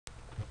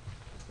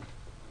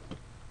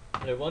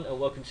Hello everyone and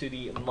welcome to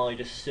the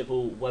MIDAS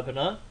Civil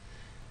webinar.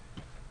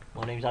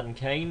 My name is Adam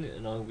Kane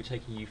and I will be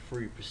taking you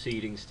through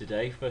proceedings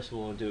today. First of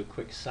all, I'll do a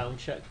quick sound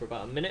check for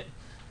about a minute.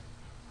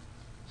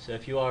 So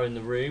if you are in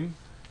the room,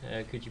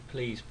 could you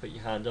please put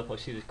your hand up? I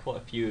see there's quite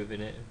a few of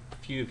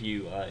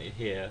you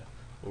here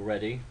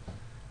already,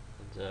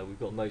 and we've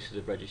got most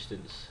of the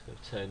registrants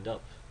have turned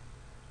up.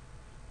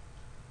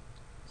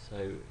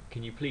 So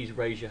can you please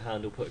raise your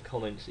hand or put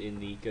comments in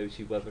the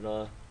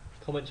GoToWebinar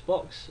comments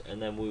box, and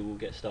then we will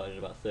get started in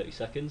about 30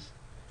 seconds.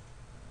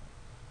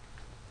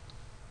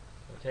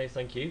 Okay,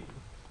 thank you.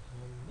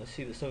 I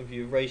see that some of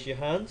you have raised your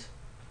hand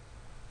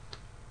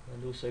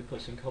and also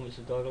put some comments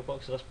in the dialogue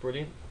box, so that's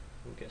brilliant.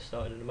 We'll get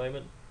started in a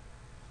moment.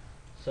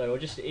 So I'll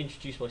just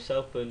introduce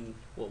myself and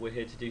what we're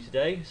here to do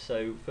today.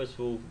 So first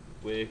of all,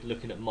 we're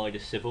looking at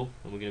MIDAS Civil,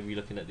 and we're going to be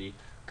looking at the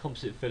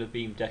composite filler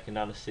beam deck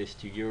analysis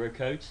to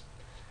Eurocodes.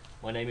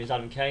 My name is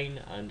Adam Kane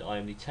and I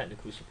am the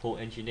technical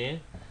support engineer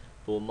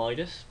for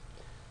MIDAS.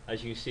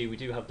 As you can see, we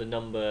do have the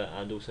number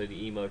and also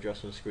the email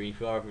address on screen.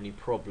 If you have any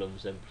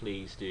problems, then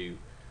please do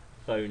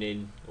phone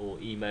in or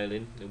email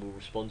in and we'll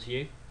respond to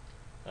you.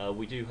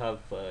 We do have,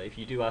 if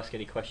you do ask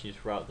any questions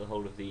throughout the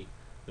whole of the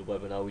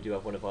webinar, we do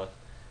have one of our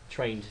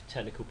trained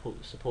technical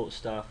support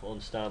staff on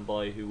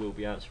standby who will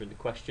be answering the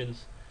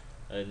questions,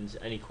 and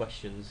any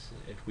questions,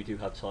 if we do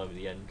have time at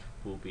the end,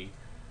 will be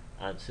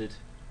answered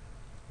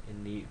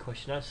in the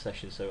question and answer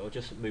session. So I'll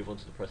just move on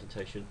to the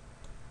presentation.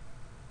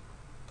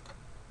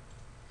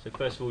 So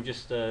first of all,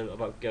 just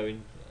about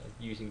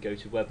using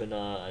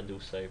GoToWebinar and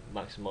also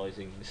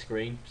maximising the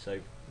screen. So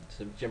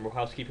some general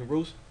housekeeping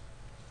rules.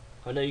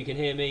 I know you can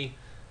hear me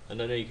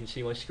and I know you can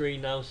see my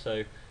screen now,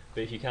 so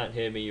but if you can't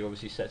hear me, you're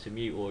obviously set to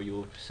mute or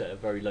you're set at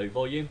very low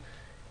volume.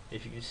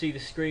 If you can see the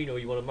screen or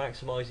you want to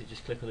maximise it,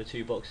 just click on the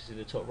two boxes in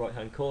the top right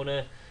hand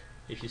corner.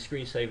 If your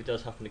screensaver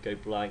does happen to go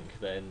blank,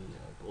 then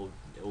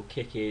or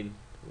kick in,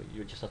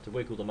 you'll just have to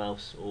wiggle the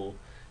mouse or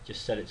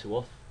just set it to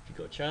off if you've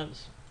got a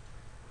chance.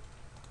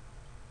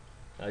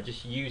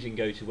 Just using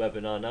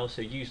GoToWebinar now,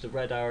 so use the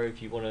red arrow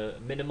if you want to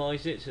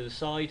minimise it to the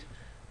side,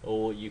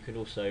 or you can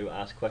also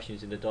ask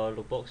questions in the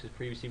dialogue box as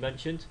previously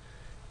mentioned,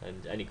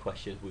 and any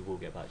questions we will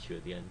get back to you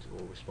at the end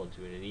or respond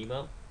to in an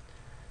email.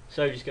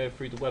 So just going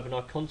through the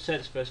webinar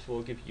concepts. First of all,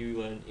 I'll give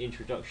you an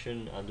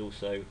introduction and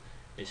also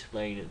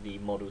explain the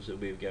models that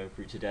we're going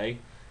through today,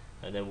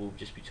 and then we'll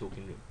just be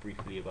talking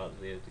briefly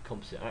about the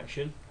composite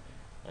action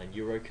and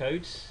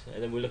Eurocodes,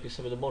 and then we'll look at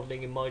some of the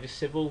modelling in MIDAS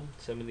Civil,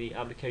 some of the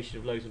application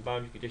of loads and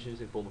boundary conditions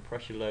in form of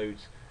pressure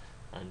loads,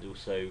 and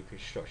also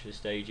construction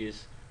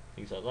stages,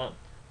 things like that.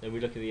 Then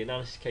we look at the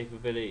analysis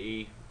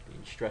capability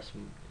in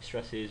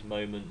stresses,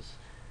 moments,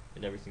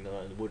 and everything like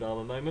that in the wood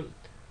armour moment.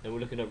 Then we're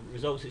looking at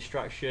results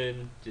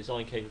extraction,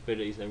 design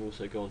capabilities, and then we'll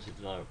also go on to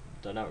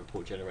dynamic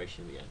report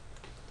generation at the end.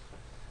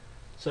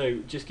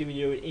 So just giving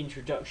you an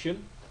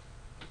introduction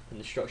and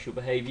the structural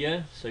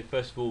behaviour. So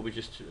first of all,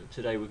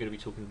 today we're going to be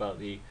talking about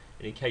an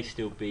encased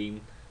steel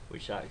beam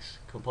which acts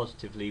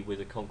compositively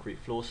with a concrete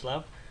floor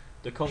slab.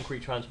 The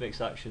concrete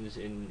transmits actions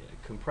in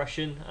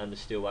compression and the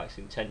steel acts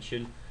in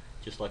tension,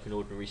 just like an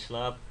ordinary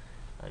slab.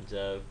 And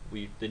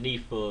the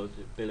need for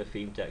the billet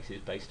beam decks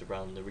is based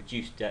around the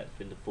reduced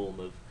depth in the form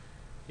of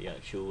the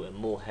actual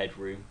more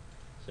headroom.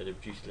 So the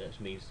reduced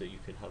depth means that you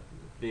can have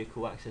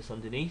vehicle access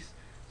underneath,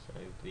 so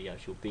the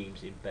actual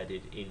beam's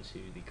embedded into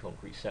the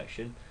concrete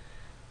section.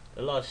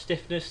 A large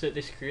stiffness that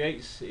this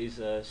creates is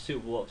a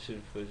suitable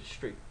option for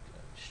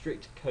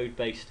strict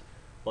code-based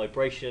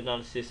vibration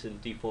analysis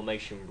and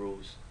deformation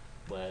rules,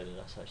 where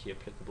that's actually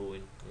applicable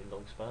in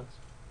long spans.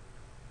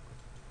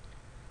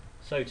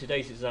 So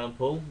today's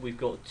example, we've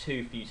got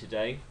two for you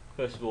today.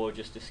 First of all, I'll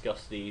just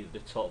discuss the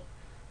top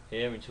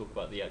here and talk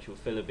about the actual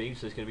filler beam.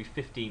 So there's going to be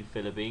 15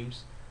 filler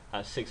beams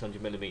at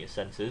 600mm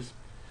centres,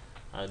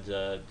 and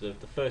the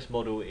first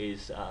model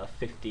is at a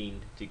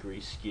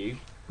 15-degree skew.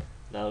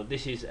 Now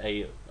this is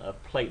a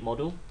plate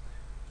model,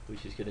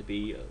 which is going to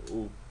be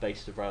all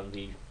based around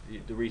the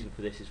reason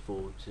for this is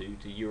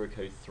to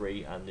Eurocode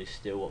 3, and this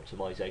steel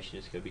optimisation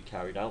is going to be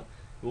carried out.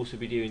 We'll also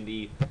be doing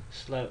the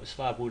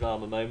slab wood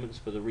armour moments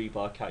for the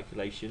rebar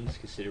calculations,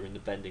 considering the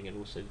bending and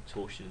also the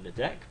torsion in the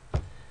deck.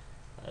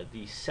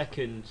 The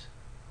second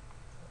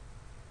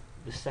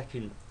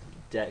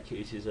deck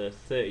is a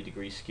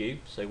 30-degree skew,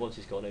 so once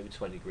it's gone over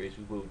 20 degrees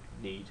we will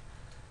need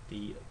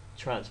the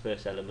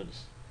transverse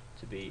elements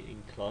to be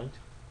inclined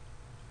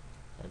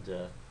and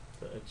a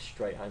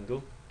straight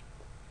angle,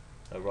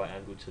 a right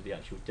angle to the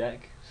actual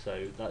deck.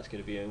 So that's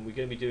going to be, and we're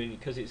going to be doing,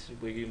 because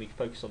we're going to be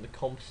focused on the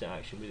composite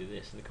action within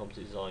this and the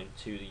composite design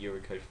to the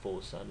Eurocode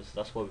 4 standards.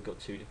 So that's why we've got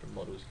two different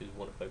models, because we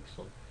want to focus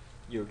on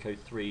Eurocode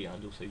 3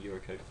 and also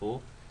Eurocode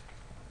 4.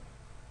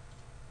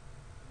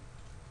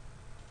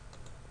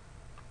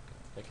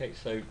 Okay,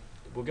 so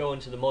we'll go on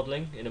to the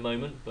modelling in a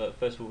moment, but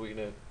first of all we're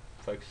going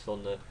to focus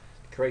on the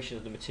creation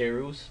of the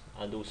materials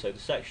and also the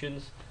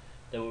sections.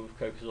 Then we'll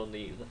focus on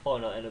the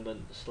finite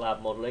element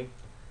slab modelling,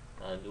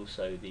 and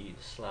also the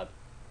slab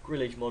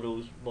grillage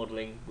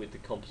modelling with the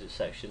composite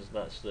sections, and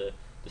that's the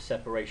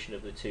separation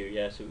of the two.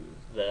 Yeah, so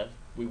there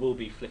we will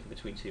be flicking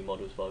between two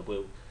models, but I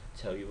will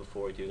tell you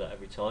before I do that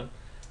every time.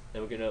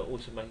 Then we're going to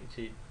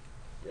automatically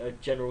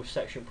general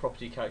section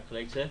property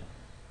calculator,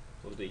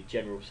 or the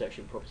general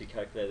section property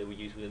calculator that we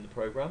use within the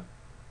program.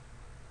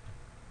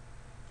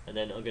 And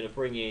then I'm going to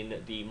bring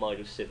in the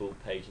MIDAS Civil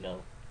page now.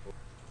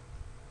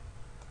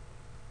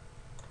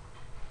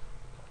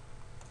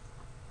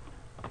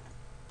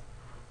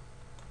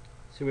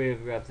 So we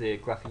have the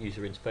graphic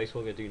user interface.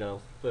 What I'm going to do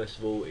now, first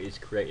of all, is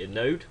create a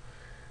node,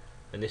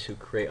 and this will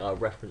create our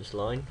reference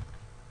line,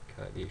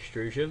 create the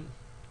extrusion.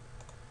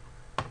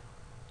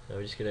 So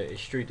we're just going to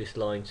extrude this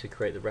line to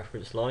create the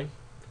reference line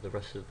for the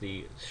rest of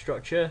the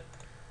structure.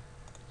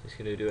 Just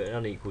going to do it at an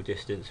unequal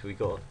distance. We've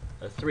got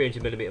a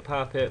 300mm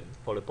parapet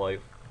followed by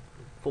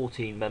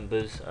 14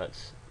 members at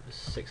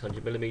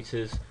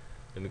 600mm.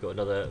 Then we've got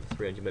another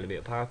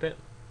 300mm parapet.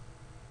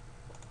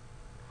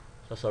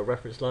 That's our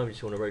reference line. We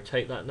just want to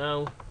rotate that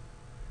now.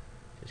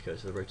 Just go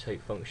to the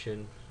rotate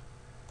function,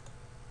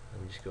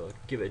 and we just got to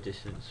give it a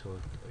distance, or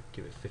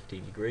give it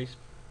 15 degrees.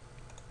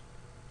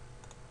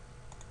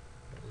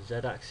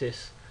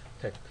 Z-axis.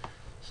 Okay.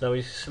 So now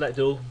we select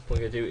all. What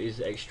we're going to do is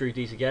extrude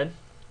these again.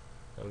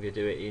 I'm going to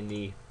do it in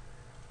the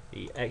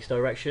X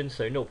direction.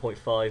 So 0.5.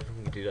 I'm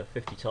going to do that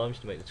 50 times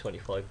to make the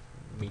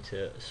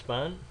 25-meter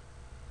span.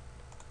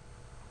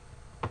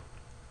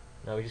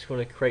 Now we just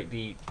want to create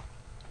the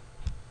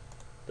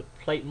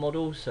plate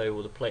model, so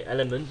all the plate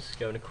elements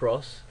going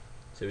across.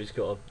 So we've just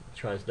got to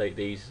translate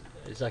these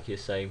exactly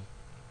the same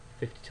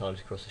 50 times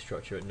across the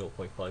structure at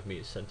 0.5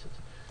 meters centered.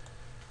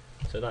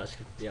 So that's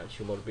the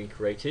actual model being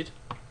created.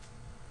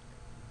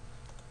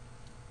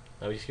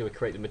 Now we're just going to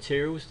create the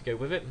materials to go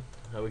with it.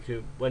 Now we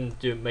can, when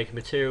making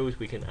materials,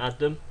 we can add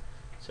them.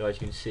 So as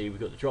you can see, we've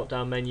got the drop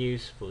down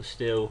menus for the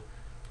steel.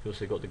 We've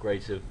also got the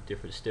grades of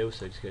different steel,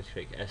 so just going to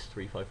click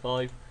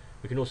S355.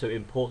 We can also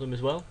import them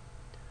as well.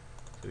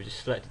 So we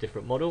just select a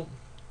different model,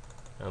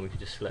 and we can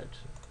just select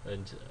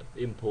and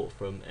import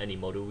from any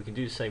model. We can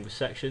do the same with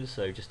sections,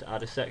 so just to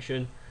add a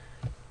section.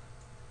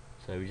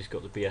 So we just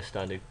got the BS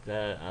standard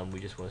there, and we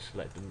just want to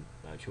select the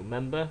actual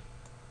member.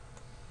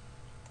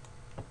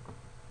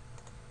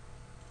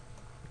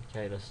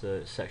 Okay, that's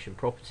the section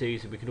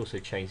properties, and we can also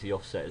change the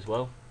offset as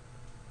well.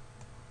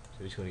 So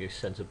we're just going to go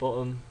center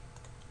bottom.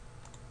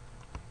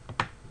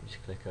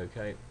 Just click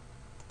OK.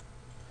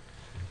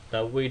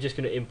 Now we're just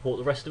going to import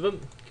the rest of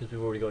them because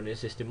we've already got an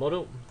existing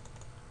model.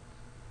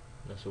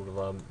 That's all of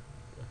our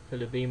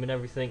pillar beam and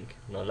everything,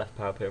 and our left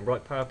parapet and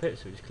right parapet.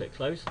 So we just click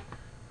close.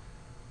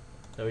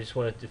 Now we just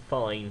want to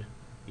define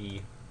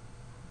the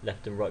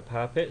left and right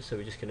parapet. So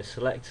we're just going to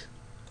select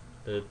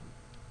the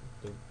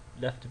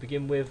left to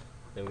begin with.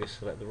 Then we're going to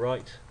select the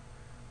right,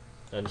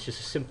 and it's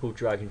just a simple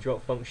drag and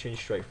drop function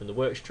straight from the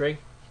works tree.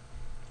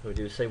 We'll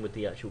do the same with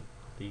the actual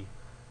the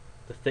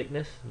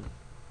thickness.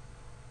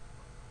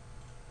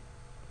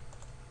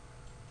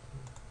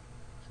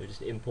 So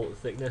just import the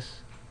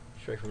thickness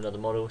straight from another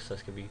model. So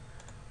that's going to be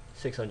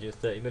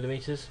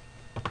 630mm,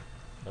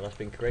 and that's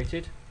been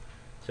created.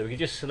 So we can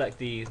just select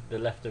the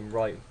left and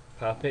right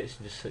parapets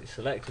and just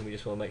select, and we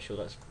just want to make sure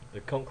that's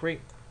the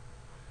concrete.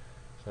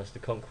 So that's the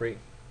concrete.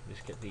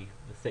 Just get the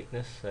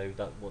thickness, so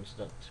that wants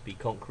that to be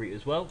concrete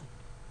as well.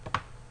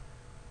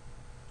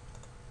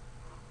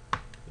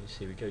 You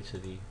see, we go to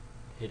the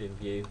hidden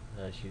view.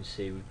 As you can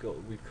see,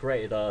 we've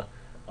created our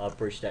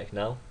bridge deck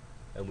now,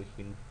 and we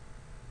can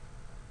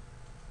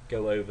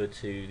go over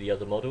to the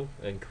other model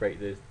and create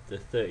the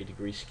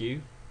 30-degree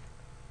skew.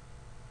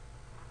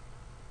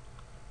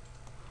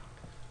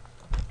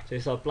 So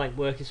it's our blank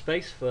working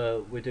space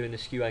for we're doing the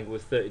skew angle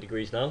with 30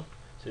 degrees now.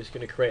 So it's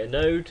going to create a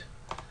node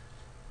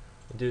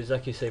and do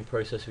exactly the same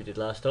process we did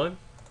last time.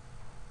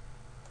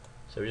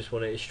 So we just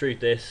want to extrude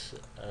this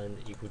and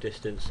equal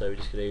distance. So we're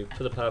just going to,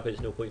 for the parapet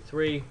it's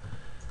 0.3,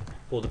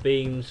 for the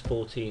beams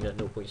 14 at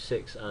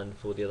 0.6, and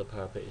for the other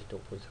parapet is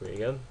 0.3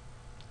 again.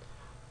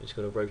 We're just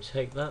going to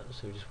rotate that,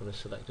 so we just want to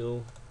select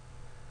all,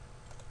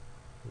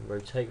 and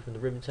rotate from the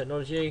ribbon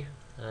technology,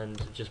 and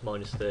just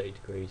minus 30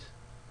 degrees.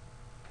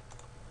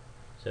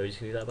 So we're just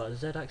going to do that about the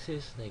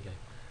Z-axis. There you go.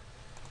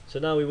 So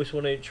now we just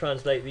want to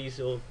translate these,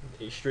 or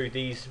extrude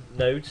these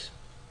nodes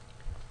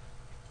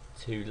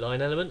to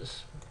line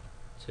elements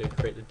to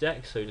create the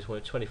deck. So we just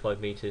want 25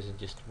 meters and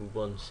just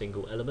one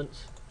single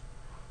element.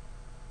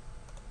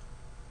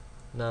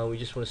 Now we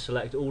just want to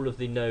select all of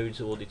the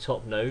nodes, or the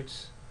top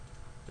nodes,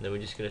 and then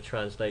we're just going to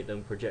translate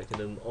them, projecting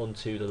them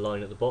onto the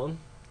line at the bottom.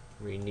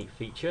 Really neat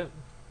feature.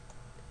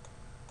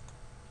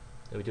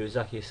 And we do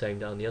exactly the same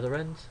down the other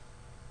end.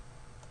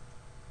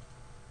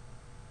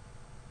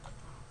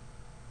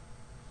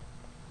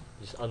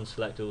 Just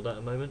unselect all that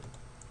a moment.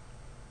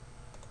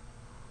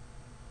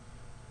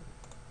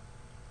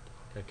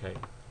 Okay,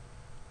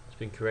 it's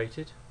been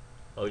created.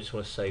 I just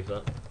want to save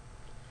that.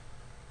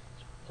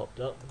 It's popped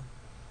up.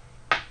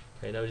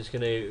 Okay, now we're just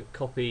going to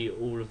copy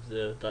all of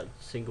that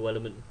single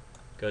element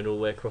going all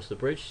the way across the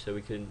bridge, so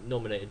we can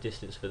nominate a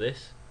distance for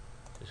this.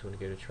 Just want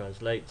to go to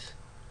translate,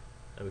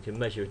 and we can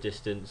measure a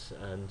distance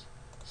and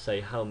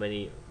say how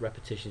many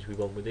repetitions we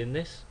want within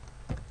this.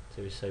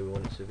 So we say we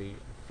want it to be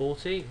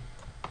 40,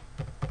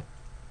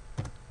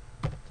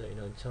 39,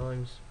 9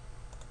 times.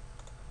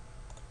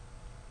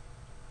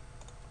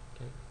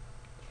 Okay.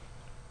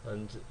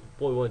 And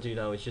what we want to do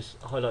now is just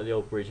highlight the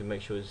old bridge and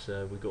make sure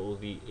we've got all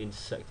the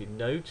intersected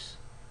nodes.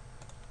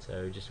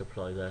 So just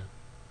apply there.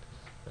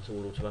 That's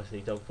all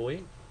automatically done for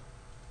you.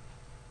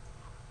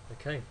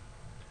 Okay.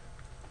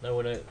 Now I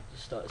want to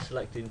start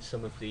selecting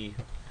some of the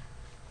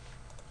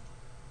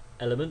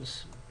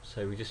elements.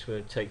 So we just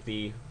want to take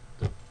the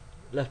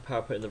left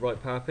parapet and the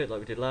right parapet like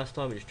we did last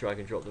time and just drag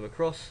and drop them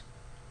across.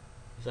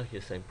 Exactly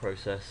the same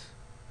process.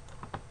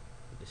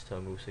 This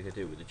time we're also going to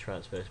do it with the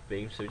transverse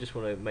beam. So we just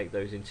want to make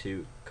those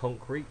into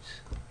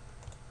concrete.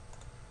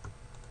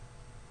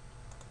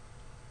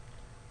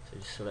 So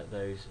just select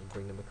those and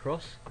bring them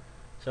across.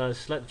 So now to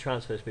select the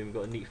transverse beam, we've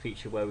got a neat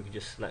feature where we can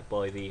just select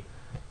by the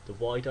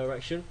Y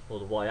direction or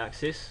the Y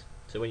axis.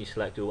 So when you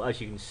select all,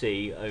 as you can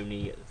see,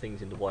 only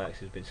things in the Y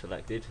axis have been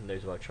selected, and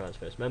those are our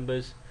transverse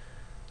members.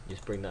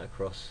 Just bring that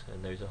across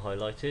and those are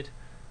highlighted,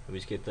 and we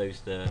just give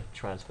those the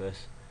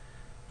transverse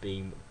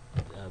beam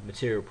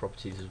material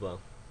properties as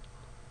well.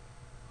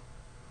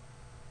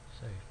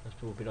 So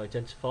that's all been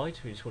identified.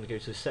 We just want to go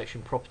to the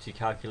section property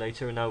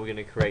calculator, and now we're going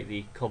to create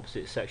the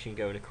composite section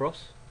going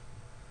across.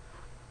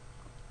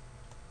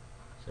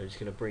 So I'm just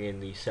going to bring in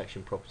the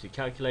section property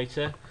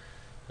calculator,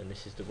 and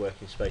this is the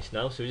working space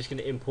now. So we're just going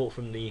to import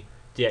from the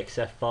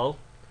DXF file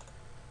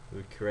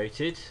we've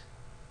created.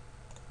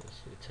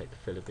 Let's take the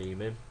filler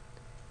beam in.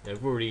 Now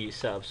we've already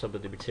set up some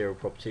of the material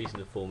properties in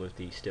the form of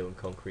the steel and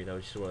concrete. Now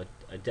we just want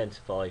to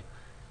identify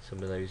some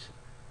of those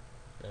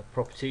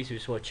properties. We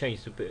just want to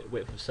change the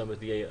width of some of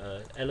the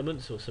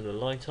elements or some of the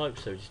line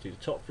types. So we just do the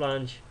top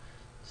flange,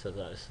 so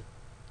that's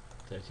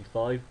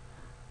 35,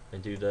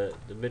 and do the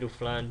middle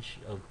flange,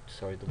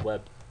 the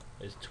web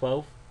is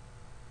 12,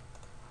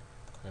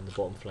 and the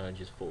bottom flange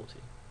is 40.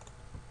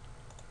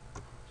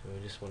 So we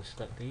just want to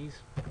select these.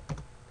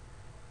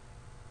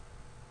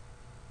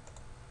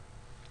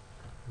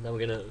 Now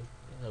we're going to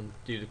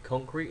do the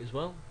concrete as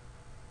well.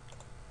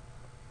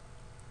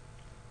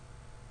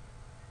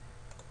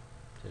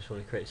 So just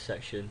want to create a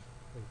section,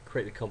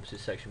 create the composite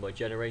section by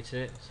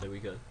generating it. So we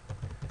go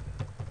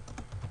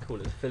call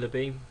it the filler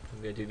beam.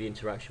 I'm going to do the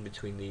interaction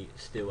between the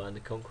steel and the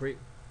concrete.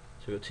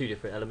 So we've got two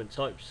different element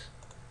types.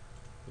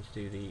 Let's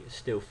do the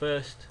steel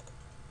first,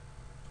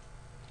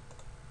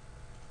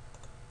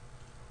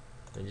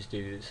 and just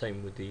do the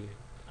same with the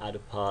outer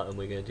part, and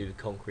we're going to do the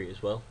concrete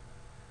as well.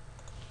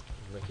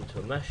 Make it into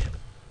a mesh.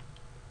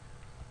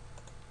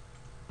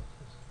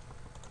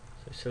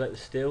 So select the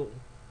steel.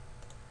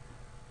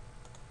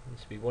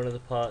 This will be one of the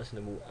parts, and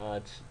then we'll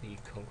add the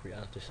concrete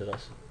after. So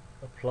that's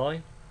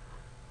apply.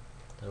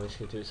 Now we're just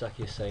going to do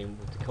exactly the same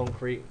with the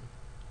concrete.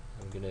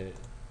 I'm going to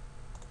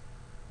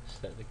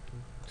select the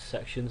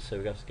sections, so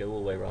we have to go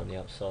all the way around the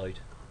outside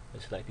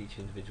and select each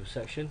individual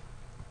section.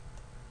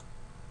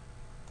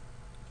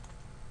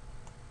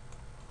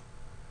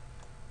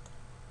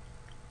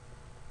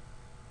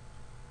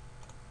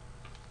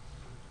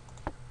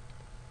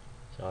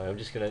 So I'm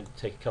just going to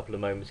take a couple of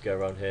moments to go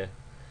around here.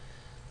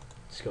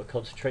 Just got to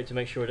concentrate to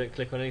make sure I don't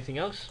click on anything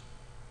else.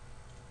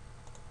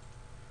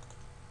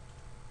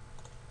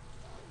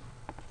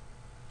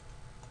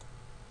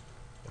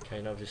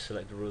 Okay, now I've just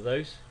selected all of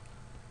those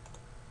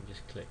and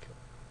just click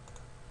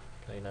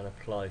plane and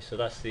apply. So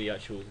that's the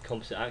actual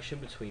composite action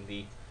between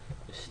the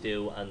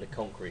steel and the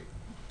concrete.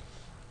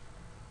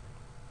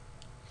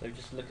 So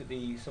just look at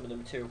some of the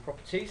material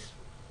properties,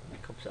 the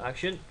composite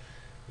action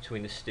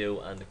between the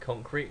steel and the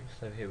concrete.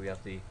 So here we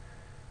have the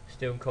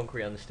steel and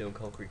concrete and the steel and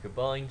concrete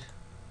combined.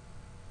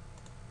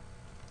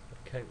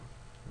 Okay,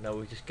 now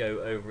we'll just go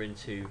over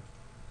into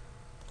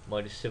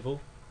MIDAS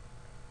Civil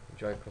and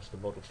drag across the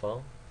model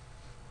file.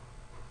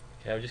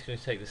 Okay, I'm just going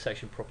to take the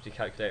section property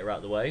calculator out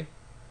of the way,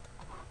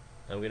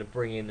 and we're going to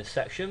bring in the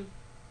section.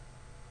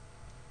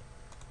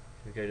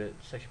 We go to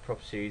section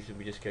properties and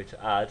we just go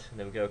to add, and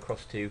then we go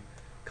across to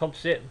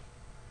composite.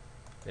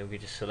 Then we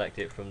can just select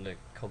it from the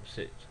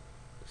composite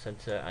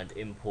center and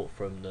import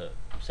from the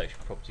section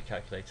property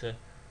calculator.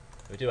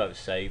 We do have it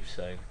saved,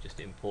 so just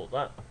import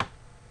that.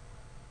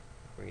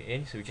 Bring it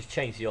in. So we just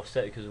change the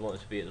offset because we want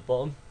it to be at the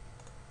bottom.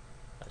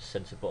 That's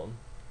center bottom.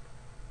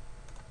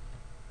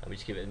 And we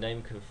just give it a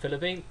name called filler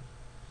beam.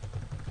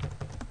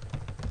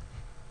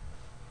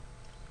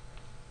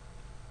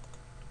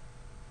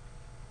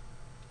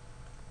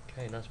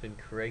 Okay, and that's been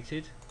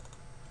created.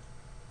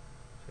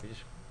 So we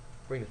just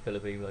bring the filler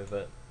beam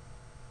over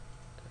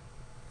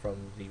from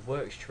the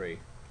works tree.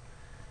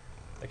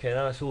 Okay,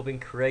 now that's all been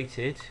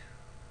created,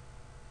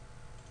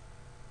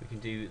 we can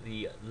do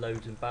the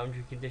loads and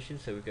boundary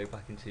conditions. So we go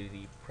back into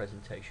the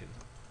presentation.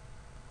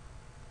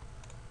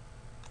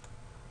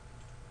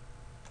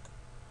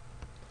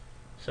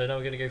 So now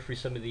we're going to go through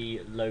some of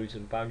the loads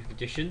and boundary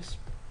conditions.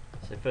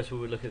 So first of all,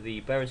 we'll look at the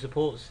bearing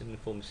supports in the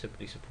form of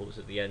simply supports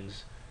at the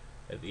ends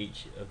of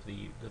each of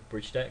the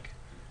bridge deck.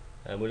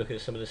 And we'll look at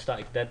some of the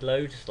static dead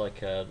loads, like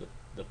the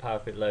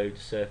parapet load,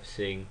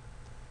 surfacing,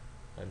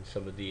 and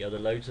some of the other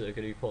loads that are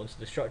going to be put onto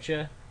the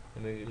structure.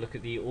 And we look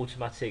at the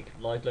automatic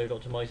live load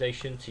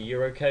optimization to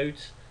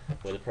Eurocodes,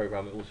 where the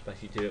program will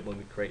automatically do it when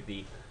we create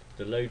the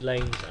load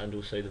lanes and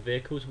also the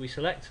vehicles we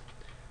select.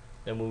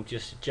 Then we'll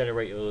just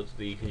generate all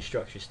the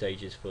construction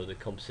stages for the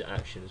composite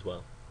action as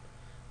well.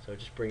 So I'll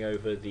just bring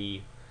over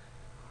the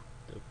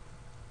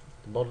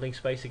modelling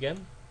space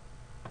again,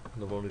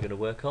 the one we're going to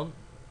work on.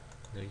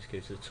 Then just go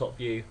to the top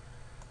view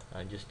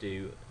and just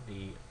do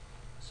the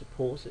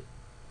supports at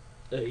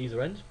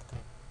either end.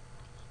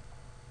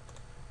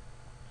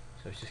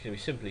 So it's just going to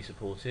be simply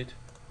supported.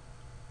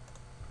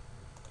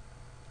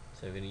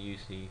 So we're going to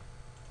use the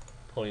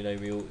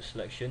polynomial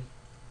selection,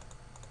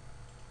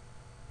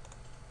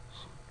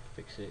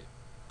 fix it,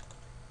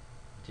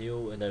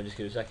 deal, and then we're just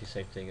going to do exactly the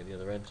same thing at the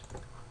other end.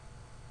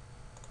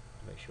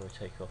 Make sure I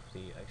take off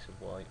the X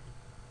and Y.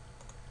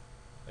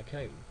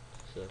 Okay,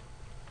 so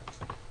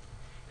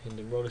pinned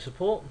and roller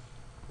support.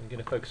 I'm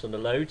going to focus on the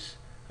loads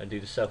and do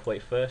the self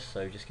weight first,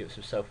 so just give it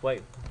some self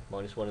weight,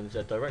 -1 in the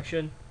Z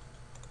direction.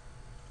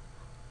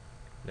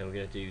 Then we're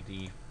going to do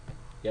the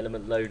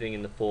element loading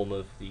in the form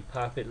of the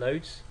parapet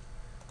loads.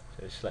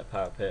 So select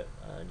parapet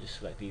and just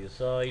select either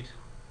side,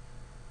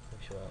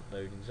 make sure that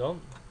loading's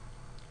on.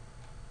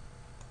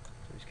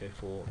 So just go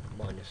for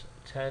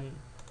 -10, and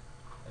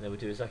then we'll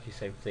do exactly the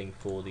same thing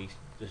for the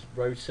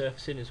road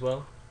surfacing as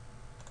well,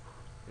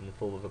 in the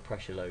form of a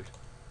pressure load.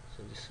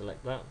 So just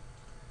select that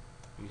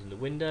using the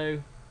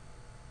window,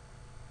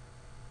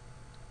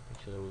 make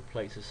sure all the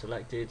plates are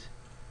selected,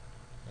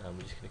 and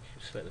we're just going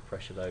to select the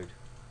pressure load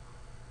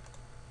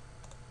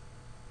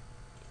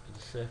for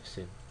the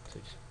surfacing. So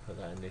just put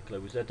that in the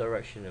global Z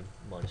direction and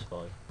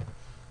 -5.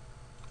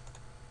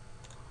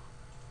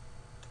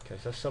 Okay,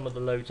 so that's some of the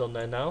loads on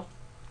there now.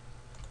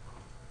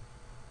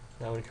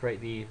 Now we're going to create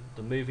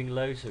the moving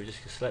load, so we're just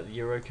going to select the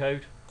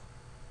Eurocode,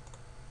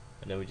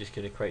 and then we're just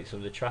going to create some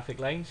of the traffic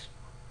lanes.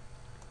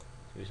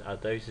 So we just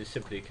add those. It's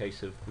simply a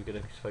case of we're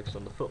going to focus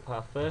on the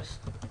footpath first,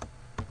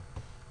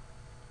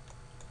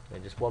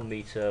 then just 1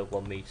 meter,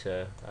 1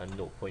 meter, and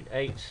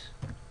 0.8.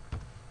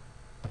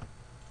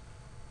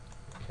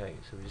 Okay,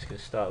 so we're just going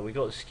to start. We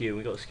got the skew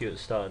at the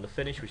start and the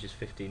finish, which is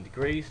 15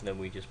 degrees, and then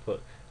we just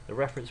put the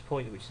reference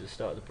point, which is the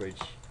start of the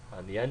bridge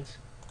and the end.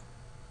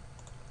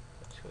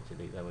 I'm just going to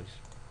delete that one, just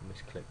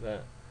misclick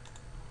that.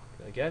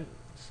 Go again.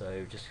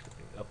 So just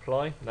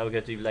apply. Now we're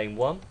going to do lane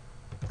 1.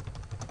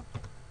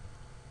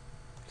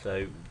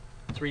 So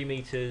 3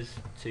 meters,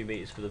 2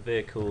 meters for the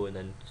vehicle, and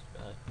then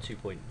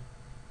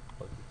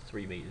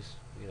 2.3 meters.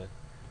 You're going to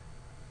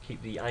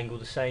keep the angle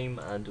the same,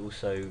 and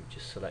also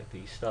just select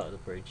the start of the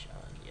bridge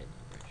and the end of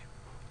the bridge.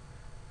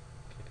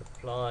 Click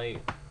apply,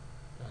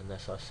 and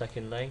that's our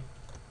second lane,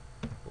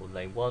 or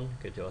lane 1.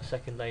 Go to our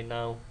second lane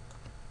now.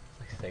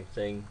 It's the same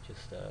thing,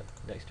 just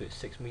next to it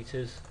 6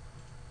 meters.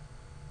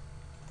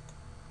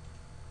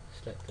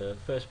 Select the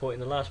first point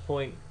and the last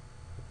point.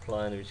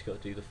 Apply, and we've just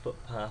got to do the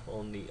footpath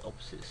on the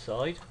opposite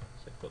side.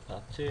 So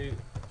footpath 2.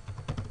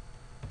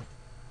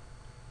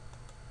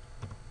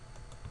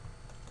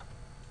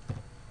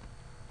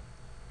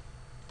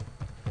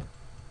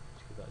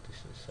 Let's give that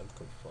distance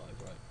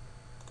 7.5, right.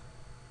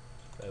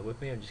 Bear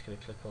with me, I'm just going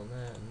to click on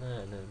there, and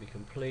then it'll be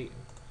complete.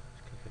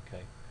 Just click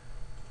OK.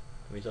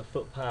 That means our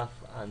footpath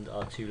and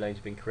our 2 lanes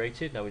have been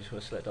created. Now we just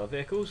want to select our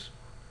vehicles.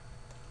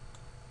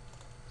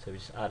 So we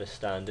just add a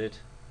standard.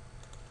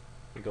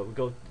 We've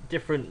got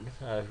different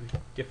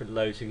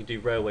loads. So you can do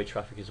railway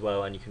traffic as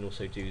well, and you can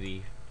also do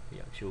the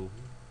actual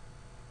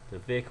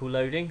vehicle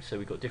loading. So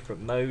we've got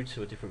different modes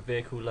or different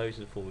vehicle loads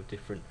in the form of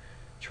different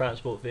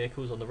transport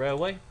vehicles on the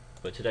railway.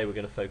 But today we're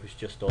going to focus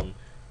just on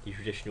the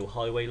traditional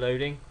highway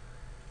loading.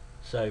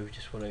 So we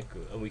just want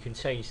to, and we can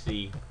change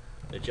the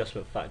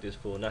adjustment factors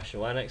for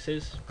national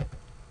annexes.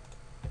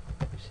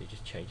 So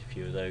just change a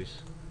few of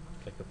those.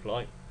 Click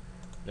apply.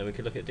 Then we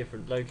can look at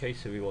different load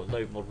cases. So we want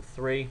load model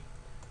 3.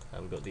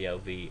 And we've got the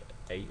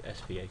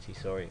SV80,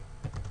 sorry.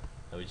 And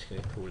we're just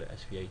going to call it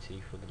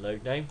SV80 for the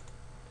load name.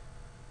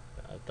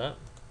 Add that.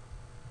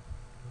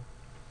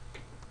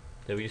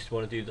 Then we just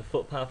want to do the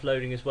footpath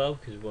loading as well,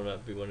 because we want to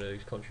be one of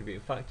those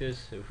contributing factors.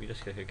 So if we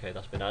just click OK,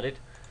 that's been added.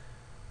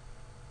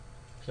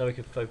 So now we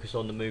can focus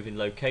on the moving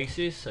load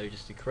cases. So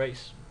just to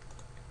create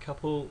a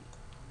couple.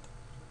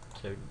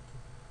 So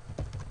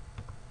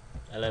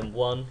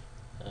LM1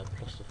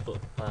 plus the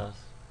footpath.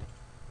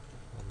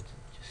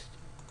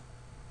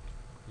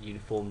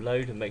 Uniform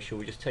load, and make sure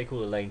we just take all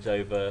the lanes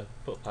over,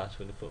 footpaths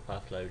with the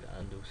footpath load,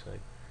 and also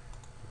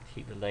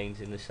keep the lanes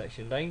in this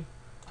section lane.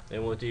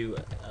 Then we'll do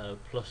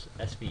plus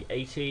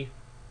SV80,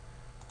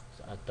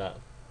 so add that.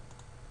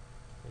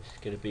 This is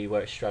going to be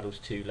where it straddles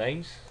 2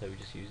 lanes, so we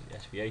just use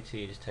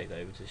SV80 and just take that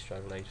over to the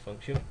straddle lanes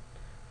function.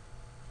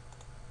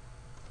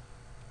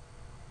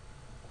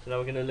 So now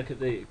we're going to look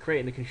at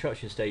creating the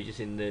construction stages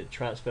in the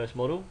transverse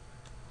model.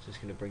 So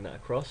just going to bring that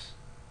across.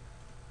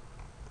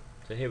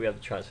 So here we have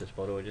the transverse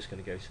model. We're just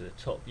going to go to the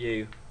top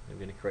view, and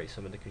we're going to create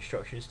some of the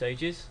construction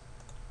stages.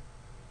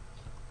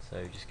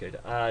 So just go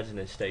to add, and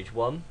then stage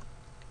 1.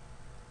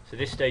 So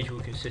this stage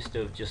will consist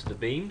of just the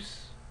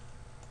beams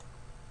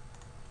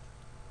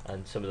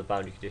and some of the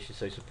boundary conditions,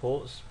 so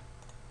supports,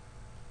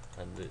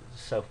 and the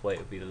self weight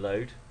will be the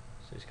load.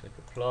 So just click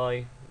apply.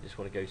 You just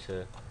want to go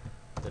to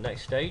the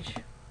next stage.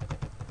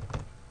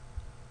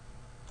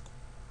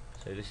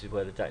 So this is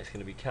where the deck is going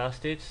to be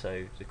casted,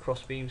 so the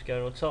cross beams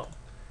going on top.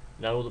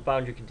 Now all the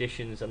boundary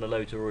conditions and the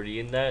loads are already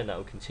in there, and that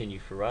will continue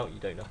throughout.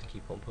 You don't have to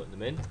keep on putting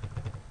them in.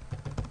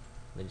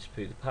 Then just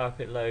put the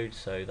parapet load,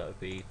 so that would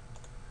be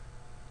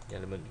the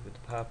element with the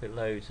parapet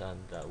loads, and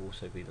that will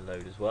also be the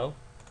load as well.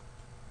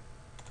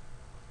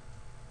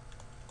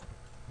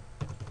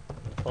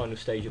 The final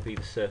stage will be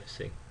the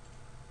surfacing.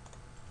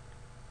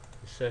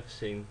 The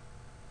surfacing,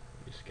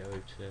 just go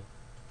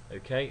to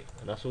OK,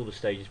 and that's all the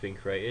stages being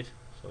created.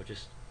 So I'll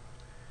just,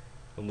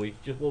 and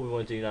what we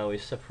want to do now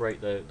is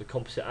separate the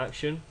composite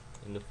action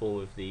in the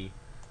form of the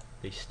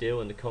steel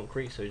and the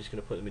concrete. So we're just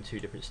going to put them in two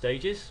different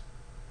stages.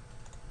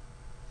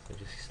 So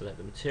just select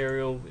the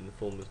material in the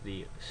form of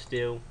the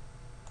steel,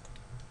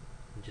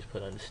 and just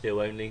put that in the steel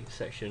only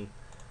section,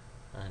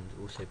 and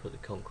also put the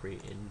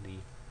concrete in the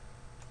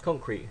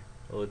concrete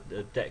or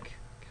the deck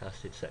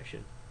casted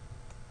section.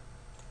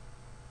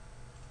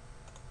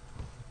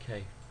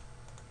 Okay,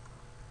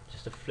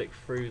 just to flick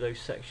through those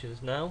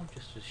sections now,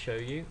 just to show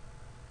you.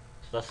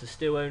 So that's the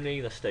steel only,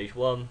 that's stage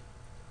 1.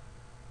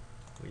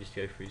 We just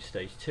go through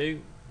stage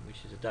 2, which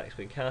is the deck's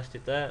been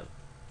casted there.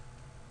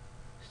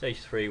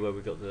 Stage 3, where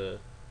we've got the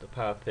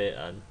parapet,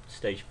 and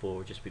stage 4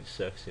 will just be the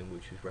surfacing,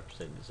 which is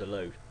represented as a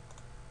load.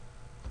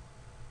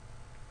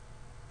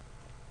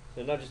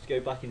 So now just to go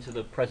back into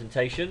the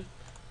presentation,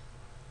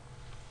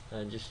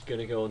 and just going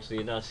to go on to the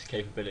analysis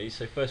capabilities.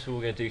 So first of all,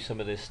 we're going to do some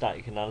of the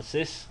static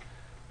analysis.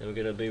 Then we're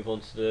going to move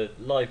on to the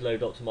live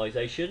load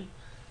optimization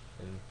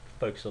and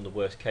focus on the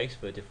worst case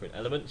for different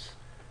elements.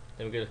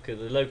 Then we're going to look at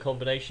the load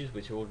combinations,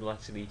 which are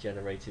automatically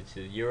generated to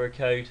the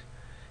Eurocode.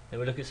 Then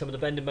we'll look at some of the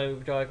bending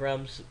moment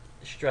diagrams,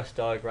 stress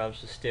diagrams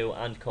for steel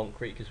and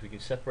concrete, because we can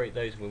separate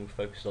those when we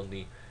focus on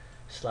the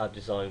slab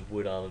design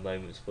wood armour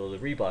moments for the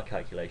rebar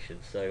calculation.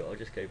 So I'll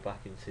just go back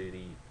into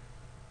the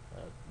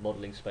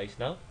modelling space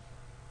now.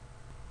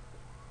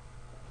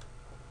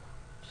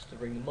 Just to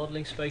bring the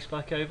modelling space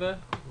back over,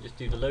 and just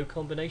do the load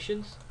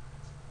combinations.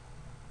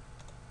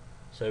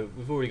 So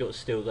we've already got the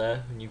steel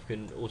there, and you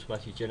can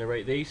automatically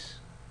generate these.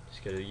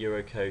 Just go to the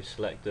Eurocode,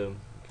 select them.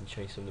 You can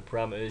change some of the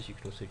parameters. You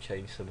can also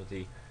change some of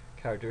the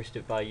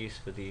characteristic values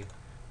for the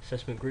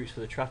assessment groups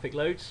for the traffic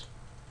loads.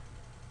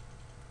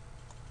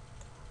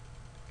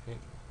 Okay,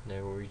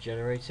 they're already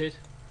generated.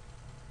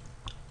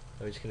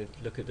 So we're just going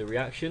to look at the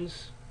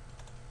reactions.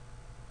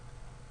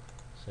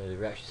 So the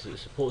reactions that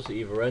supports at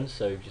either end,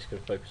 so we're just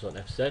going to focus on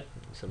FZ and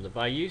some of the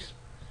values.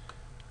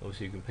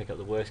 Also you can pick up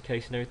the worst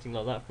case and everything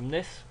like that from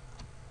this.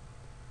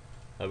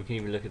 We can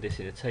even look at this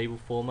in a table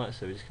format,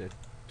 so we're just going to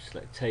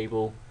select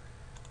table,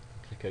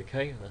 click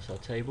OK, and that's our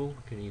table.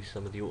 We can use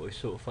some of the auto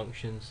sort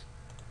functions.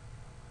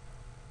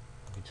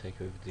 We can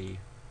take over the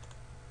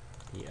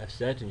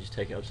FZ and just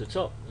take it up to the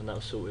top, and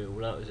that'll sort it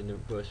all out as in the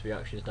worst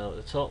reactions down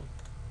at the top.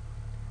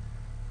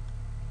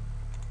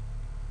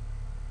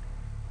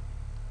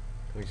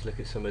 We just look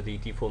at some of the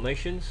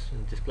deformations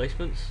and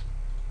displacements.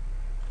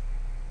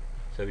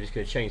 So we're just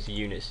going to change the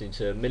units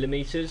into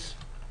millimeters.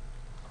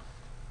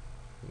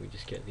 We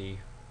just get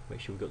make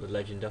sure we've got the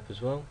legend up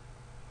as well.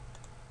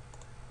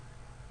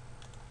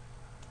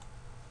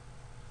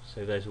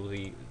 So there's all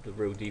the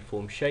real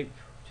deformed shape.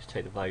 Just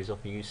take the values off,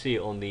 and you can see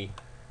it on the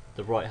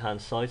right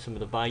hand side, some of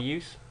the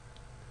values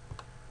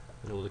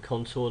and all the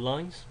contour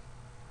lines.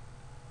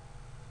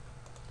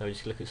 Now we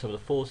just look at some of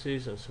the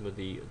forces and some of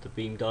the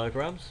beam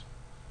diagrams.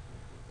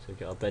 So we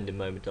get our bending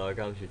moment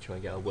diagrams. We'll try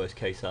and get our worst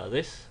case out of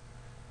this.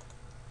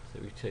 So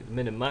we take the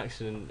min and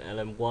max and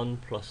LM1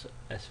 plus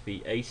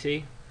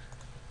SV80.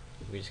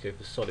 We just go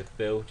for solid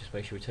fill. Just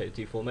make sure we take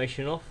the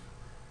deformation off,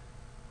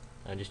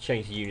 and just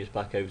change the units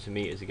back over to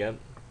meters again.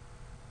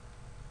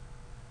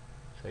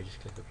 So just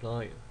click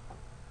apply.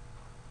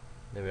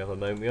 Then we have a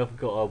moment. We have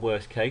got our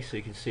worst case, so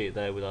you can see it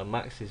there with our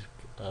max is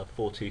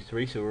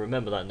 423. So we'll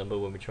remember that number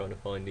when we're trying to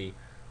find the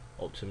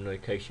optimum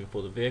location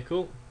for the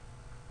vehicle.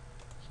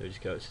 So we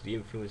just go to the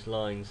influence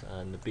lines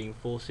and the beam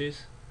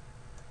forces.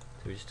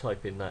 So we just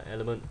type in that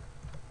element,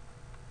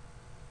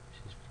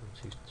 which is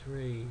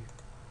 423.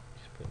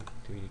 Just put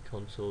 3D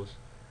contours.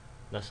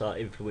 And that's our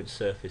influence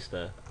surface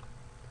there.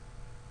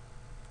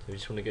 So we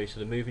just want to go to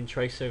the moving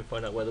tracer and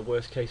find out where the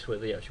worst case, where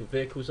the actual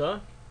vehicles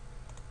are.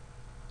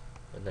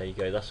 And there you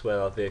go, that's where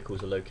our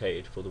vehicles are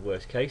located for the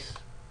worst case.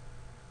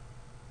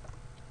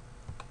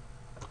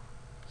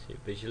 See it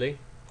visually.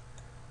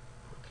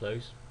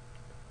 Close.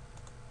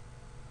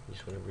 You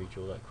just want to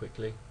redraw that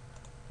quickly.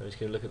 I'm just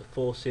going to look at the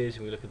forces,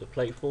 and we look at the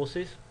plate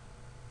forces.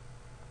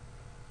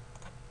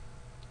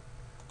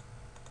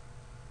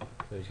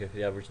 So just go for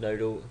the average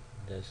nodal,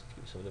 there's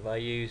some of the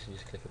values, and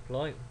just click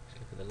apply. Just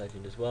look at the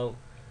legend as well.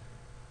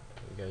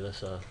 There we go,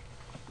 that's our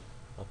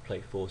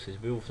plate forces.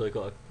 We've also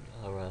got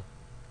our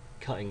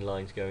cutting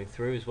lines going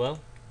through as well.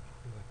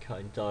 Our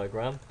cutting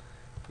diagram.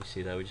 You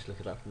see there, we just look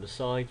at that from the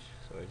side.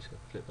 Sorry, just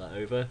going to flip that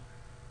over.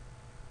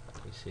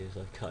 You see there's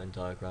a cutting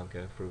diagram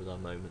going through with our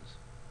moments.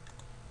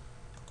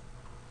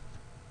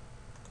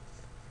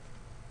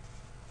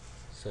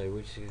 So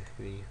we'll just do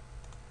the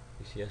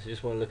So yes, I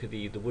just want to look at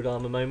the wood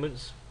armour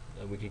moments,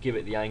 and we can give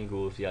it the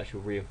angle of the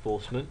actual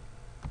reinforcement,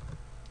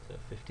 so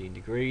 15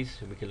 degrees,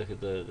 and we can look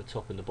at the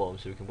top and the bottom,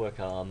 so we can work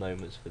out our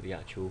moments for the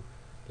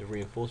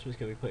reinforcements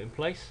going to be put in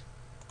place.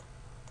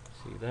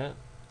 See that?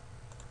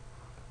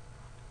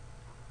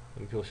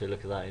 And we can also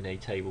look at that in a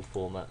table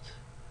format.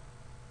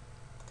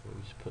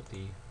 We just put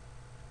the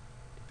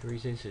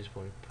degrees in, so just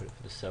want to put it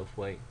for the self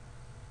weight.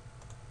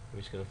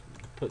 We're just going to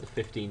put the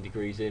 15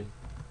 degrees in.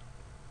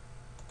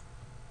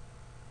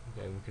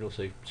 Okay, we can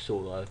also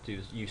sort that,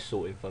 use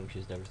sorting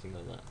functions and everything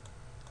like that.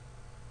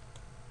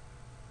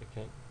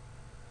 Okay,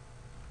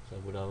 so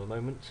would have a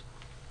moment.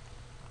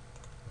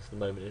 That's the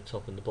moment at the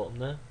top and the bottom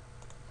there.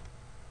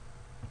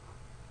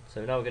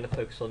 So now we're going to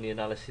focus on the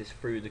analysis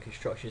through the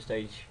construction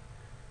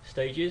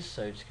stages.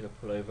 So I'm just going to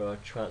pull over our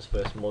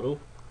transverse model,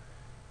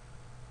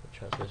 the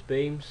transverse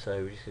beam.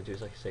 So we're just going to do,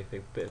 as like I say, a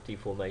bit of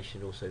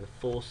deformation, also the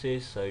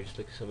forces. So just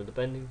look at some of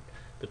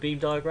the beam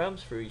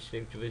diagrams for each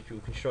individual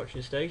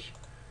construction stage.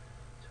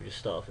 So we just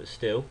start off at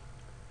steel.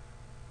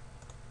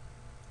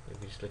 If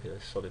we just look at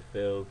the solid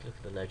field, look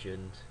at the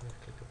legend,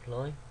 click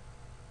apply.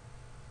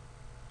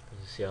 You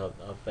can see our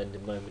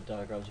bending moment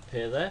diagrams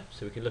appear there,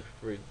 so we can look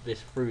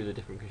through the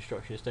different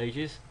construction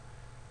stages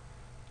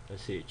and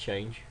see it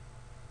change.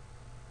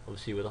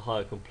 Obviously with a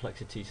higher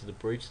complexity to the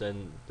bridge,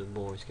 then the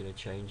more it's going to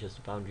change as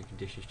the boundary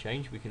conditions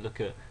change. We can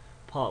look at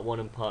part 1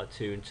 and part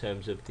 2 in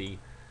terms of the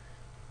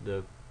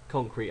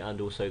concrete and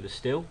also the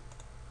steel.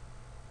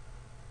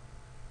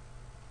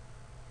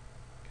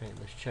 Okay,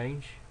 let's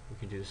change. We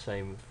can do the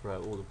same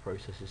throughout all the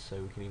processes, so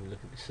we can even look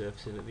at the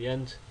surfacing at the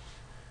end.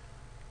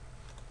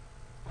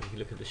 We can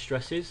look at the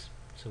stresses,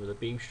 some of the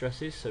beam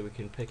stresses, so we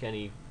can pick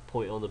any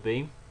point on the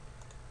beam.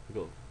 We've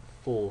got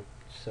 4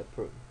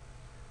 separate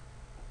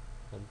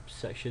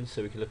sections,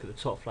 so we can look at the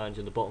top flange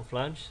and the bottom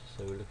flange.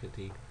 So we look at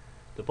the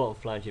bottom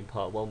flange in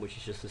part 1, which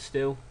is just the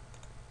steel.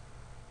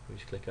 We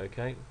just click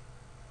OK,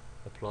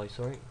 apply,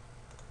 sorry.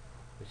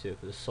 We do it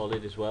for the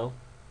solid as well.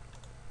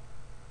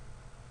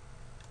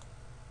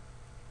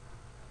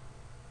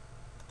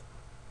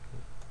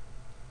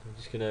 I'm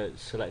just going to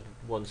select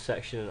one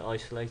section and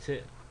isolate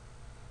it.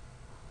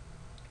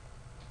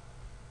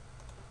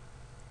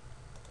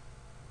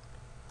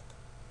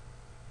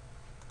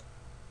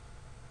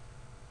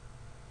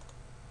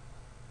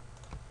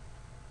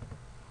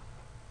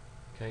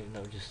 Okay,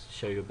 now we'll just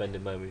show you a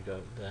bending moment go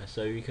there.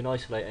 So you can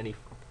isolate any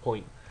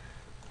point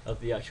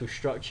of the actual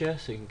structure,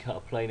 so you can cut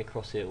a plane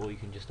across it, or you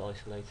can just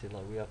isolate it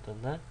like we have done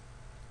there.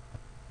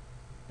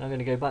 Now I'm going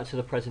to go back to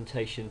the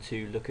presentation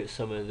to look at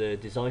some of the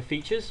design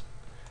features.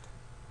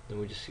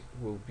 And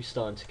we'll be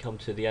starting to come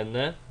to the end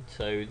there.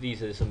 So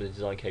these are some of the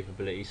design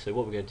capabilities. So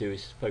what we're going to do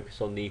is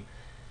focus on the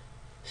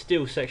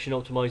steel section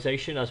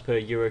optimization as per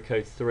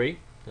Eurocode 3,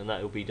 and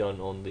that will be done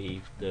on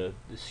the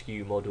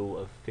skew model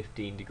of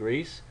 15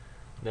 degrees.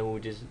 And then we'll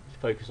just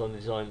focus on the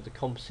design of the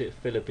composite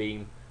filler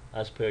beam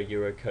as per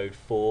Eurocode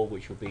 4,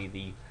 which will be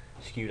the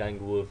skewed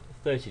angle of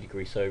 30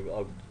 degrees.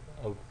 So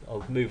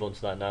I'll move on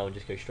to that now and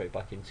just go straight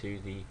back into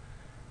the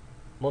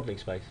modelling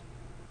space.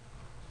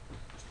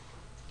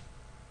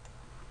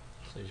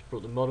 So just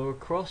brought the model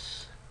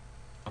across.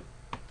 I'm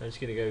just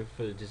going to go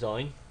for the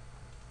design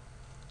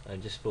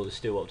and just for the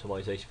steel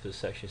optimization for the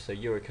section. So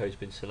Eurocode's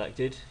been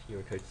selected,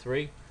 Eurocode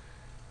 3.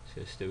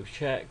 So still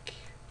check.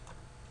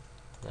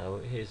 Now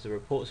here's the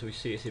report, so we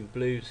see it's in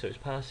blue, so it's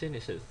passing.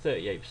 It's at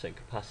 38%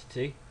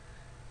 capacity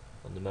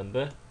on the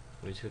member.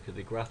 We just look at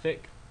the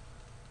graphic.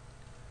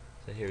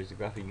 So here is the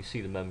graphic, you can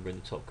see the member in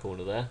the top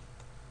corner there.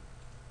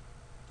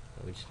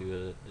 And we just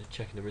do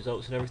checking the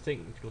results and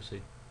everything. We can also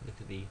look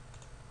at the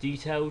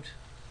detailed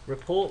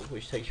report,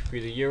 which takes you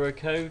through the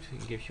Eurocode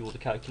and gives you all the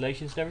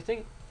calculations and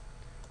everything.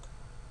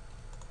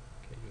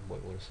 Okay, you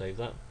might want to save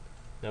that.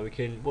 Now what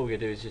we're going to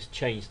do is just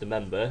change the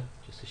member,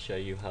 just to show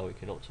you how we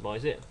can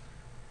optimize it.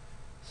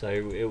 So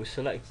it will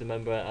select the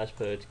member as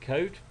per the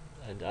code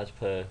and as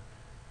per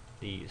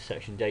the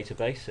section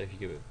database. So if you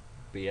give it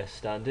BS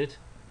standard,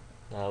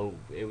 now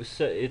it will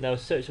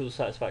search all the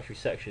satisfactory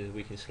sections.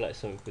 We can select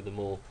something with a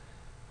more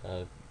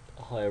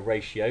higher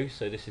ratio.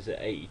 So this is at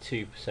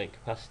 82%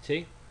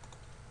 capacity.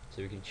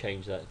 So we can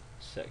change that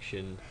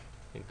section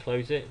and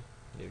close it,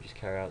 and it will just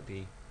carry out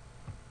the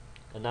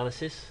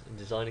analysis and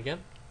design again.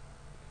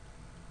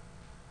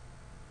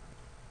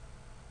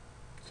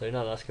 So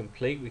now that's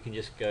complete, we can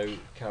just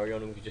carry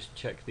on and we can just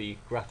check the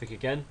graphic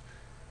again.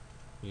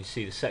 You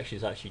see the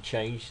sections actually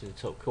changed in the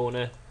top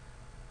corner.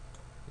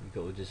 We've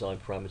got the design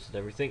parameters and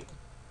everything.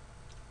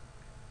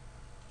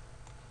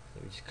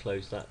 So we just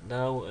close that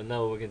now, and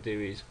now what we're going to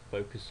do is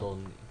focus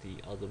on the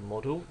other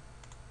model.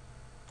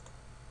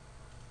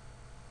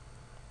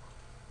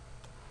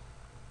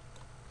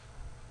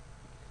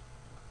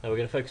 Now we're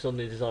going to focus on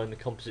the design of the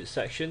composite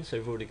section. So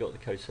we've already got the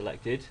code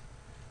selected.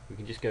 We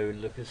can just go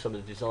and look at some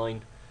of the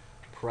design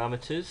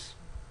parameters.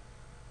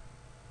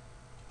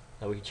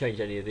 Now we can change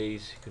any of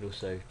these. You can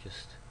also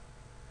just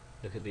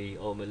look at the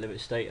ultimate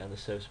limit state and the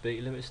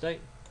serviceability limit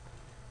state.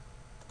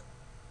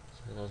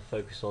 So now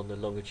focus on the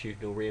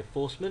longitudinal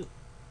reinforcement.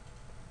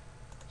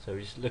 So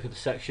we just look at the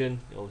section.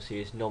 Obviously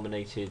it's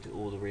nominated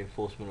all the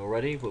reinforcement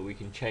already, but we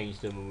can change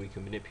them and we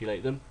can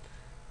manipulate them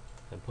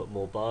and put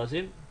more bars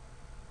in.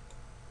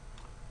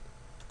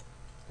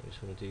 I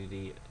just want to do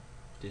the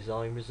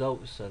design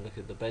results and look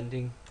at the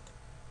bending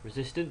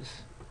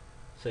resistance.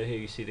 So here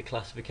you see the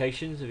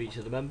classifications of each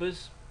of the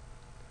members,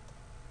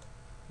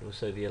 and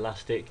also the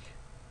elastic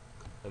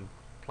and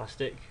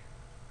plastic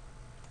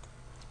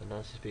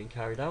analysis being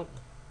carried out.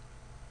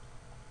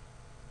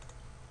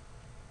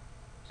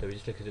 So we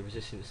just look at the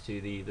resistance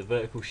to the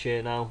vertical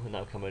shear now, and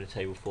that'll come in a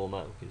table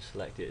format. We can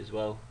select it as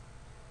well.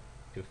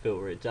 We can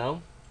filter it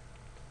down.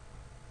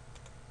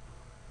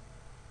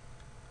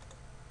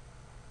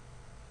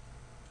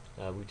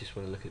 We just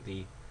want to look at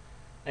the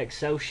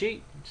Excel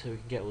sheet, so we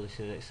can get all this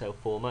in an Excel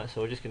format.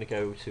 So we're just going to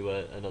go to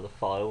another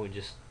file and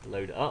just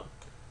load it up,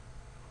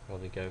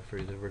 rather than going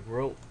through the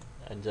rigmarole.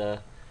 And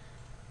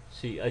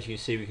see, as you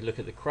can see, we can look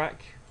at the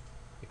crack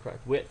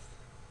width.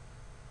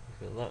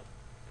 Look at that.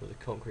 Put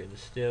the concrete and the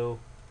steel.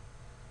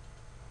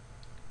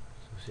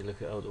 So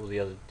look at all the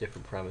other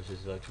different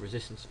parameters like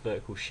resistance,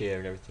 vertical shear,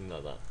 and everything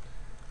like that.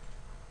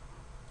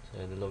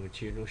 So the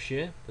longitudinal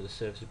shear for the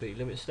surface ability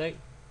limit state.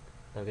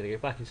 Now I'm going to go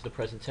back into the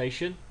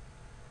presentation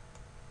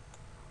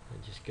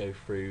and just go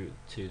through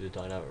to the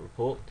dynamic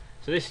report.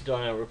 So this is the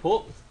dynamic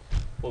report.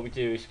 What we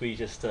do is we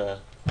just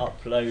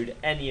upload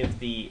any of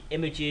the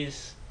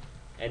images,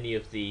 any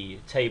of the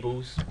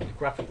tables,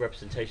 graphic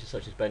representations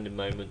such as bending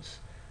moments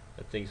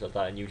and things like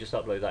that, and you just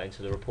upload that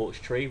into the reports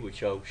tree,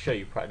 which I'll show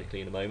you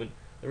practically in a moment.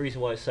 The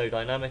reason why it's so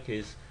dynamic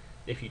is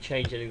if you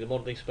change any of the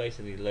modelling space,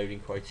 any of the loading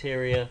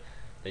criteria,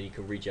 then you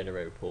can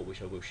regenerate a report,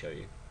 which I will show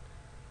you.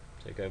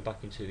 So going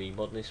back into the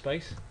modelling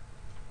space,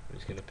 I'm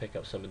just going to pick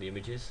up some of the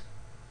images.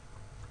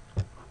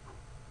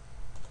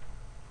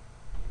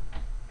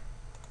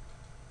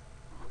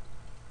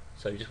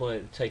 So you just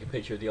want to take a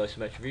picture of the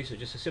isometric view, so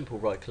just a simple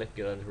right click,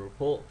 get under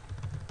report,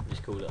 and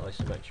just call it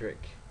isometric.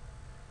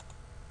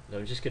 Now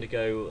I'm just going to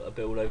go a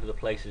bit all over the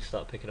place and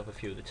start picking up a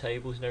few of the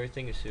tables and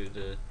everything, as to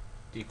the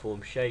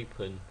deformed shape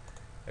and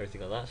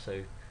everything like that.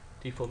 So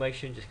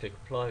deformation, just click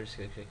apply. I'm just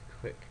going to take a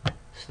quick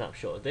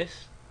snapshot of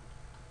this.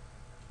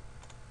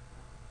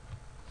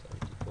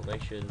 So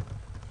deformation.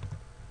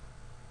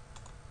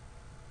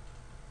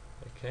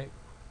 Okay,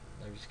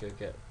 now I'm just going to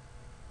get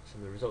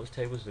some of the results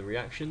tables, the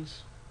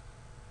reactions.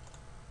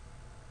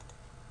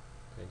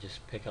 And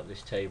just pick up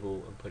this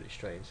table and put it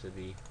straight into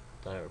the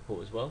dynamic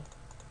report as well.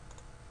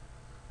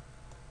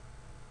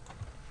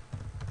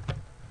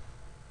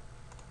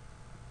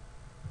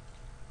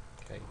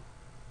 Okay.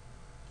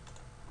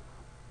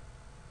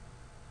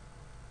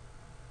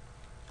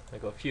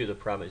 I've got a few of the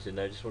parameters in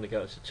there. I just want to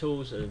go to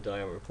tools and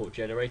dynamic report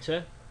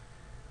generator.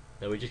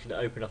 Now we're just going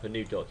to open up a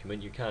new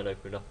document. You can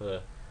open up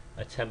a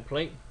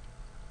template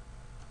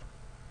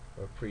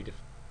or a predefined.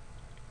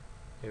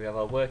 Here we have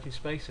our working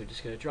space, so we're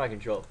just going to drag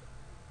and drop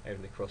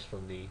everything across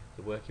from the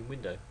working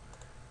window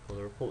or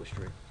the report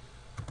stream.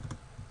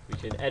 We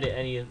can edit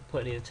any,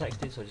 put any of the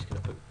text in, so I'm just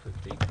going to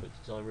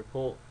put design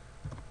report.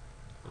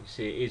 You can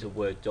see it is a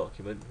Word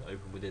document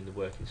open within the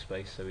working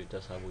space, so it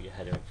does have all your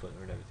header and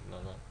footer and everything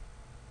like that.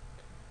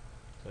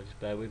 So just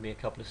bear with me a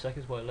couple of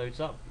seconds while it loads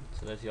up.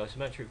 So there's the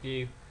isometric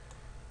view,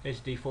 here's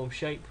the deformed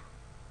shape.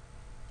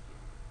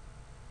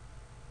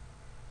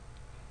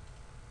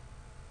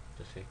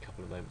 Just take a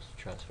couple of moments to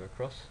transfer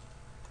across,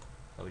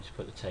 and we just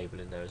put the table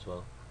in there as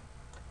well.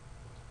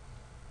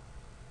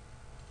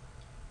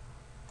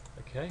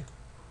 Okay.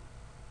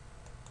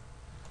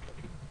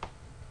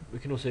 We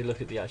can also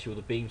look at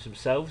the beams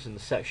themselves and the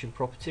section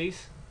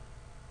properties.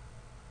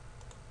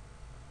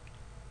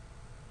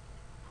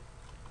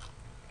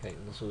 Okay,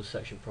 and that's all the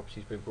section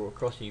properties being brought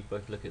across, and you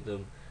both look at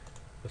them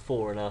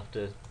before and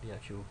after the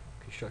actual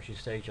construction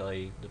stage,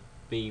 i.e. the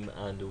beam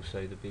and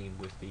also the beam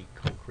with the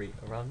concrete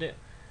around it.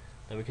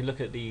 Then we can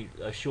look at the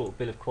short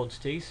bill of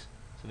quantities.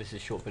 So this is a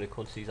short bill of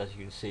quantities. As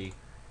you can see, you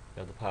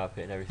have the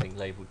parapet and everything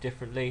labelled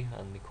differently,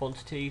 and the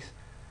quantities.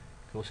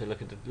 You can also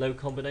look at the load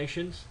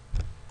combinations,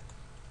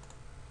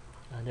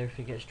 and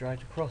everything gets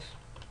dragged across.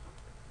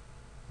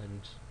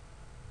 And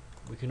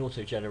we can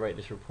also generate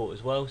this report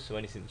as well, so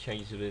anything that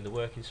changes within the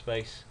working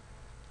space,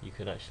 you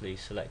can actually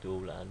select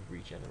all and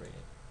regenerate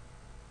it.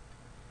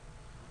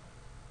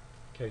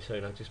 Okay, so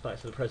now just back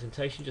to the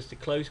presentation, just to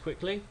close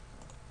quickly.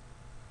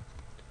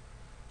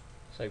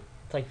 So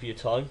thank you for your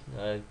time.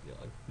 I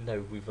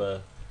know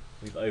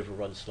we've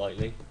overrun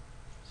slightly,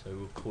 so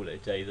we'll call it a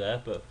day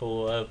there. But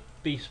for a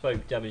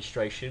bespoke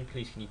demonstration,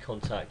 please can you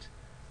contact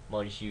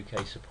MIDAS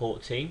UK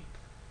support team,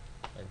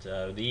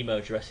 and the email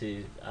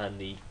addresses and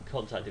the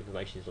contact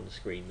information is on the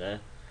screen there.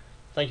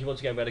 Thank you once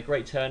again. We had a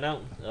great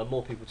turnout.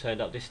 More people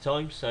turned up this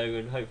time, so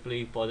and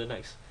hopefully by the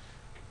next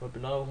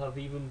webinar we'll have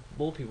even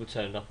more people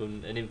turn up,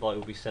 and an invite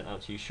will be sent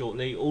out to you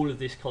shortly. All of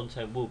this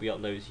content will be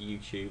uploaded to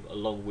YouTube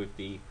along with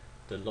the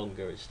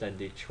longer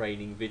extended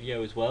training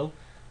video as well,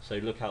 so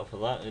look out for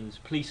that, and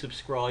please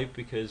subscribe,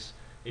 because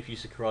if you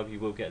subscribe you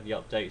will get the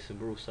updates, and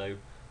we're also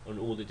on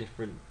all the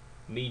different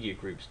media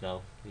groups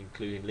now,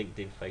 including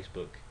LinkedIn,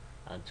 Facebook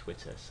and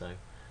Twitter. So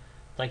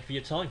thank you for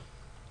your time.